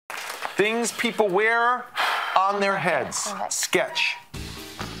Things people wear on their heads. Sketch.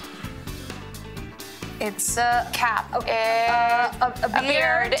 It's a cap. A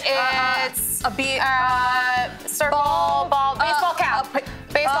beard. It's a beard. Circle. Ball. Baseball cap.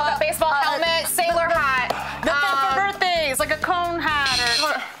 Baseball helmet. Sailor hat. For birthdays, like a cone hat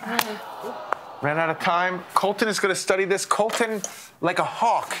or. Ran out of time. Colton is going to study this. Colton, like a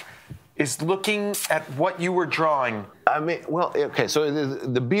hawk, is looking at what you were drawing. I mean, well, okay, so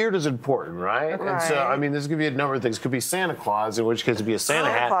the beard is important, right? And so, I mean, this could be a number of things. It could be Santa Claus, in which case it'd be a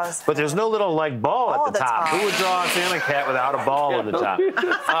Santa hat. Claus. But there's no little, like, ball at the top. Who would draw a Santa cat without a ball at the top?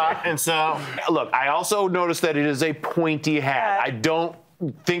 And so, look, I also noticed that it is a pointy hat. I don't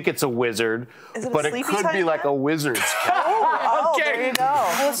think it's a wizard, but it could be like a wizard's cap. Okay. There you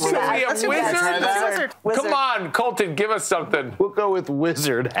go. So we have wizard? Come on, Colton, give us something. We'll go with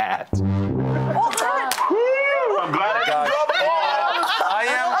wizard hat. I'm glad I can draw the ball. I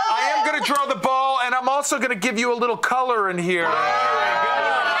am going to draw the ball, and I'm also going to give you a little color in here. It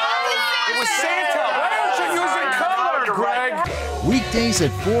was Santa. Why aren't you using color, Greg? Weekdays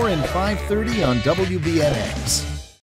at 4 and 5:30 on WBNX.